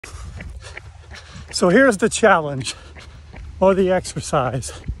So here's the challenge or the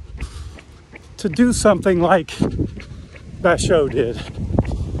exercise to do something like Basho did.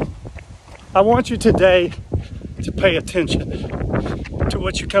 I want you today to pay attention to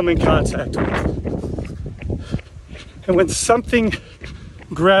what you come in contact with. And when something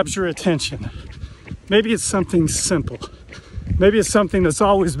grabs your attention, maybe it's something simple, maybe it's something that's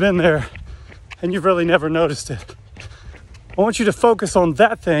always been there and you've really never noticed it. I want you to focus on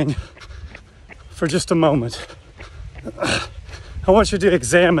that thing for just a moment. I want you to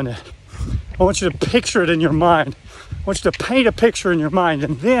examine it. I want you to picture it in your mind. I want you to paint a picture in your mind,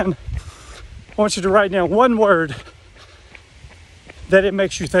 and then I want you to write down one word that it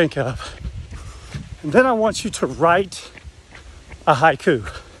makes you think of. And then I want you to write a haiku.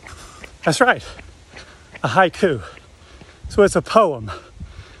 That's right, a haiku. So it's a poem,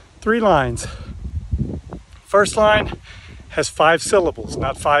 3 lines. First line has 5 syllables,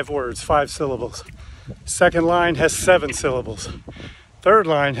 not 5 words, 5 syllables. Second line has 7 syllables. Third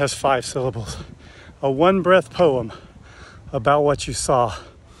line has 5 syllables. A 1-breath poem about what you saw.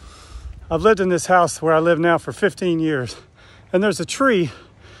 I've lived in this house where I live now for 15 years, and there's a tree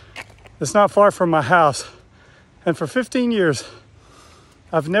that's not far from my house. And for 15 years,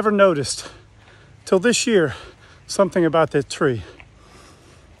 I've never noticed, till this year, something about that tree.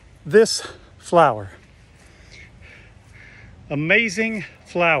 This flower. Amazing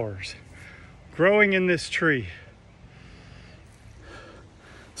flowers growing in this tree.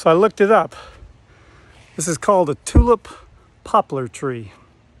 So I looked it up. This is called a Tulip Poplar tree.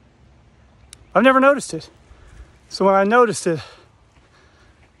 I've never noticed it. So when I noticed it,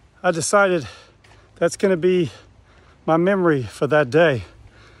 I decided that's going to be my memory for that day.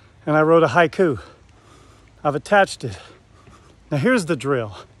 And I wrote a haiku. I've attached it. Now here's the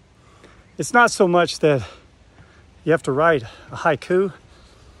drill. It's not so much that you have to write a haiku.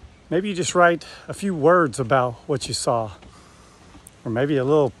 Maybe you just write a few words about what you saw, or maybe a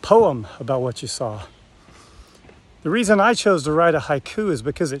little poem about what you saw. The reason I chose to write a haiku is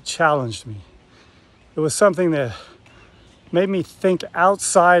because it challenged me. It was something that made me think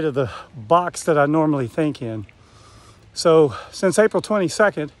outside of the box that I normally think in. So since April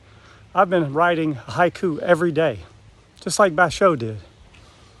 22nd, I've been writing a haiku every day, just like Basho did.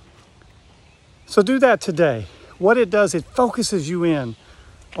 So do that today. What it does, it focuses you in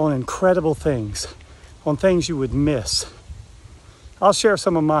on incredible things, on things you would miss. I'll share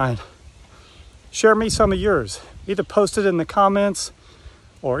some of mine. Share me some of yours. Either post it in the comments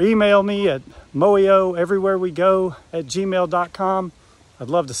or email me at moeoeverywherewego@gmail.com. I'd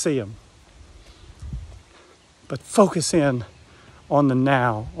love to see them. But focus in on the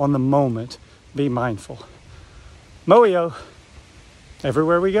now, on the moment. Be mindful. Moeo,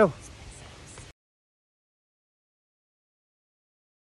 everywhere we go.